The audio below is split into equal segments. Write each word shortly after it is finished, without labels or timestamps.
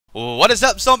What is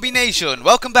up, Zombie Nation?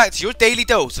 Welcome back to your daily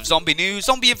dose of zombie news,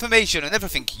 zombie information and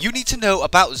everything you need to know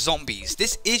about zombies.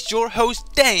 This is your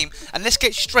host Dame, and let's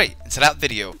get straight into that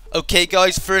video. Okay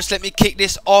guys, first let me kick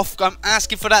this off. I'm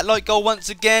asking for that like goal once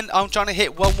again. I'm trying to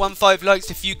hit 115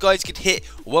 likes. If you guys could hit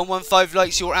 115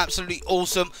 likes, you're absolutely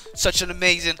awesome. Such an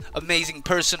amazing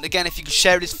person. Again, if you could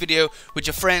share this video with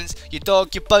your friends, your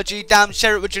dog, your budgie, damn,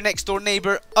 share it with your next door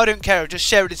neighbor. I don't care, just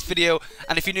share this video.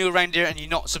 And if you're new around here and you're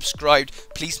not subscribed,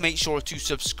 please make sure to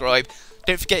subscribe.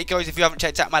 Don't forget guys, if you haven't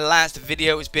checked out my last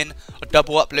video, it's been a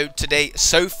double upload today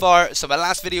so far. So my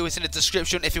last video is in the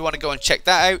description if you want to go and check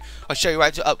that out. I'll show you how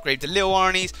to upgrade the little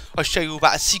Arnies. I'll show you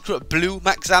about a secret blue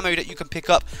max ammo that you can pick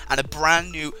up and a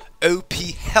brand new OP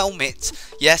helmet.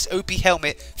 Yes, OP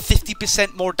helmet,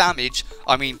 50% more damage.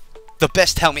 I mean, the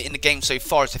best helmet in the game so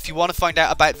far. So if you want to find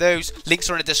out about those, links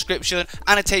are in the description,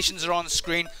 annotations are on the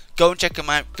screen. Go and check them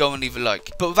out, go and leave a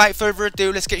like. But without further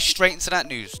ado, let's get straight into that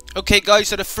news. Okay guys,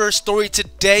 so the first story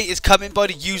today is coming by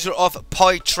the user of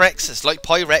Pytrex. It's like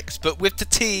Pyrex, but with the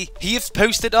T. He has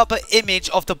posted up an image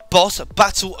of the boss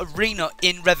battle arena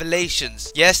in Revelations.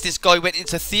 Yes, this guy went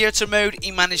into theater mode.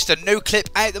 He managed to no-clip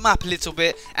out the map a little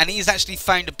bit, and he's actually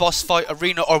found a boss fight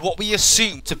arena, or what we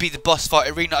assume to be the boss fight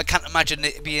arena. I can't imagine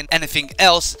it being anything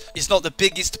else. It's not the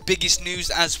biggest news,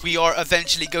 as we are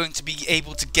eventually going to be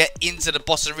able to get into the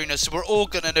boss arena. So we're all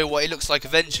going to know what it looks like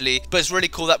eventually, but it's really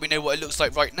cool that we know what it looks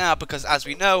like right now, because as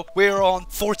we know, we're on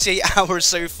 48 hours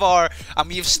so far and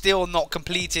we have still not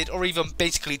completed or even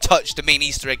basically touched the main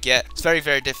Easter egg yet. It's very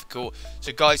difficult.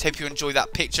 So guys, hope you enjoy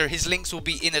that picture. His links will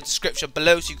be in the description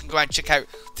below, so you can go and check out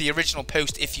the original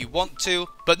post if you want to,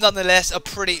 but nonetheless a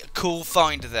pretty cool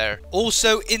find there.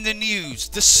 Also in the news,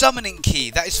 the summoning key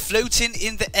that is floating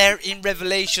in the air in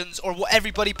Revelations, or what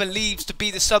everybody believes to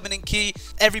be the summoning key.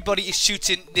 Everybody is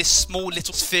shooting this small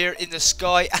little sphere in the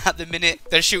sky at the minute.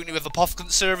 They're shooting it with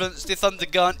Apothicon servants, the thunder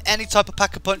gun, any type of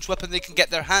pack-a-punch weapon they can get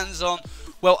their hands on.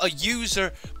 Well, a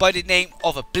user by the name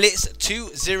of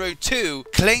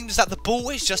Blitz202 claims that the ball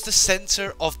is just the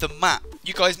center of the map.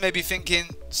 You guys may be thinking,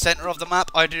 center of the map?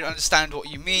 I don't understand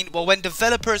what you mean. Well, when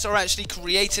developers are actually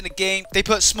creating a game, they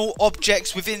put small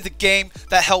objects within the game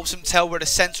that helps them tell where the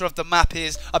center of the map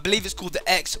is. I believe it's called the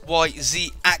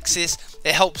XYZ axis.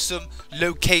 It helps them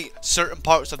locate certain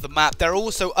parts of the map. There are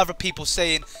also other people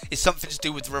saying it's something to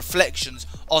do with the reflections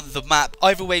on the map.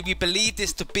 Either way, we believe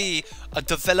this to be a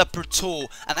developer tool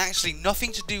and actually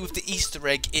nothing to do with the Easter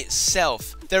egg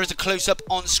itself. There is a close-up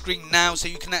on screen now, so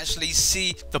you can actually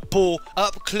see the ball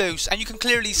up close, and you can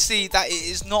clearly see that it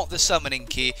is not the summoning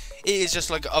key. It is just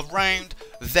like a round,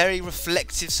 very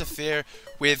reflective sphere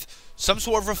with some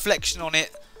sort of reflection on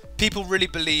it. People really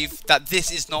believe that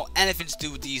this is not anything to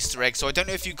do with the Easter egg, so I don't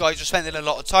know if you guys are spending a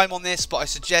lot of time on this, but I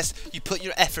suggest you put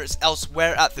your efforts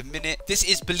elsewhere at the minute. This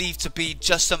is believed to be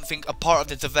just something, a part of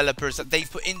the developers that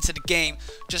they've put into the game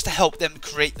just to help them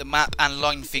create the map and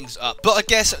line things up. But I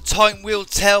guess time will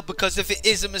tell, because if it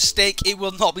is a mistake, it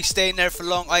will not be staying there for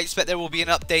long. I expect there will be an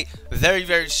update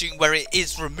very soon where it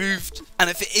is removed,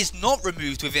 and if it is not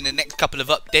removed within the next couple of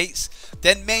updates,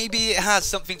 then maybe it has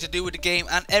something to do with the game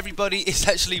and everybody is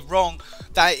actually wrong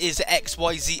that it is an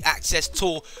XYZ access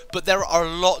tool. But there are a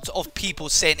lot of people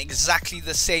saying exactly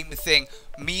the same thing.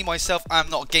 Me myself, I'm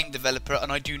not a game developer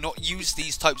and I do not use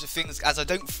these types of things, as I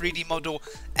don't 3D model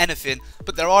anything,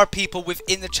 but there are people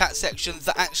within the chat section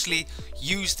that actually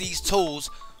use these tools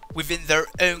within their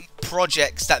own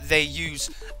projects that they use,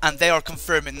 and they are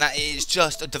confirming that it is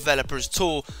just a developer's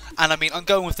tool. And I mean, I'm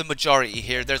going with the majority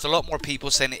here. There's a lot more people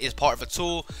saying it is part of a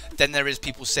tool than there is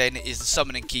people saying it is the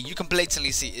summoning key. You can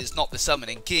blatantly see it is not the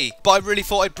summoning key, but I really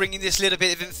thought I'd bring in this little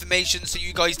bit of information so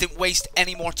you guys didn't waste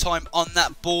any more time on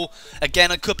that ball.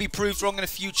 Again, I could be proved wrong in the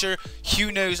future,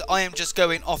 who knows. I am just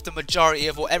going off the majority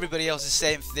of what everybody else is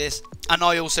saying for this, and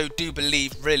I also do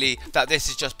believe really that this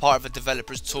is just part of a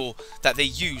developer's tool that they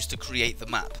use to create the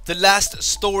map. The last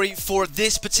story for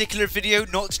this particular video,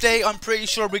 not today, I'm pretty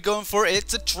sure we're going for it.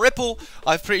 It's a triple.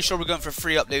 I'm pretty sure we're going for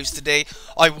 3 uploads today.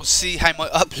 I will see how my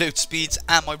upload speeds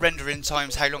and my rendering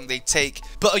times, how long they take.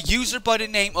 But a user by the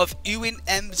name of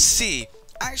EwinMC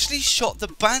actually shot the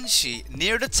Banshee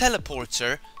near the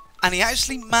teleporter, and he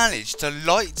actually managed to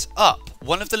light up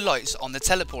one of the lights on the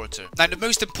teleporter. Now, the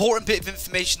most important bit of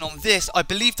information on this, I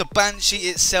believe the Banshee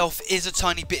itself is a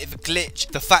tiny bit of a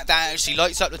glitch. The fact that it actually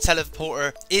lights up the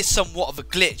teleporter is somewhat of a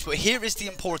glitch, but here is the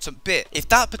important bit. If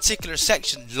that particular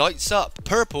section lights up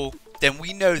purple, then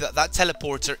we know that that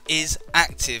teleporter is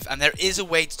active and there is a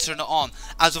way to turn it on.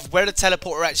 As of where the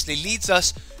teleporter actually leads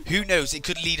us, who knows, it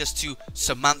could lead us to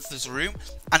Samantha's room.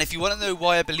 And if you want to know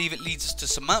why I believe it leads us to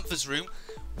Samantha's room,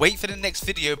 wait for the next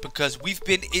video because we've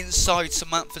been inside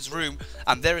Samantha's room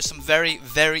and there is some very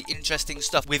interesting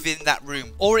stuff within that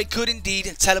room. Or it could indeed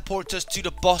teleport us to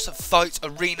the boss fight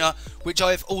arena, which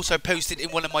I have also posted in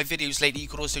one of my videos lately. You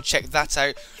can also check that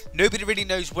out. Nobody really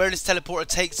knows where this teleporter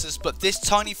takes us, but this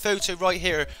tiny photo right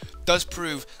here does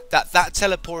prove that that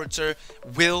teleporter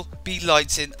will be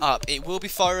lighting up. It will be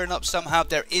firing up somehow.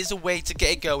 There is a way to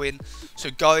get it going.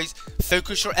 So guys,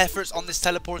 focus your efforts on this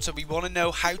teleporter. We want to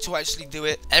know how to actually do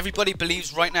it. Everybody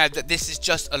believes right now that this is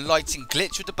just a lighting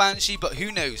glitch with the Banshee, but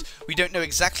who knows? We don't know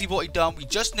exactly what he done. We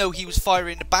just know he was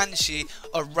firing the Banshee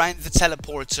around the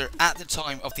teleporter at the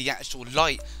time of the actual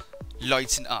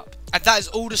lighting up. And that is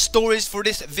all the stories for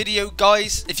this video,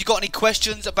 guys. If you got any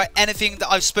questions about anything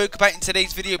that I've spoke about in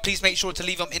today's video, please make sure to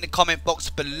leave them in the comment box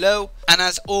below. And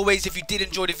as always, if you did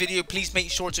enjoy the video, please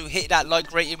make sure to hit that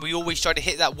like rating. We always try to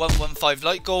hit that 115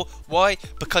 like goal. Why?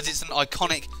 Because it's an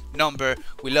iconic number.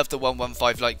 We love the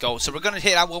 115 like goal, so we're going to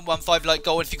hit that 115 like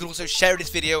goal. If you could also share this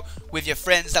video with your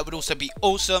friends, that would also be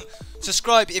awesome.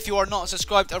 Subscribe if you are not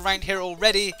subscribed around here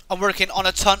already. I'm working on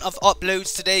a ton of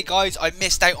uploads today, guys. I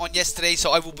missed out on yesterday,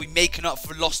 so I will be making up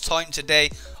for lost time today.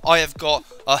 I have got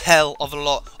a hell of a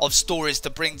lot of stories to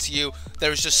bring to you.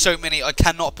 There is just so many, I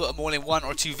cannot put them all in 1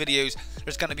 or 2 videos.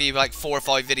 There's going to be like 4 or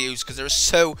 5 videos because there is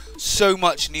so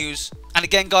much news. And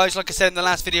again, guys, like I said in the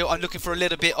last video, I'm looking for a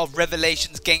little bit of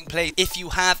Revelations gameplay. If you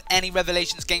have any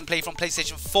Revelations gameplay from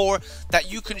PlayStation 4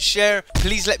 that you can share,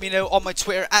 please let me know on my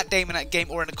Twitter at DameAndThatGame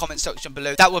or in the comment section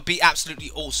below. That would be absolutely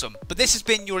awesome. But this has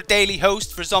been your daily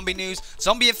host for zombie news,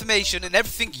 zombie information, and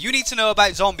everything you need to know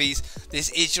about zombies. This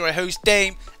is your host,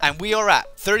 Dame, and we are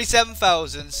at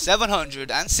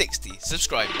 37,760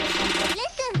 subscribers.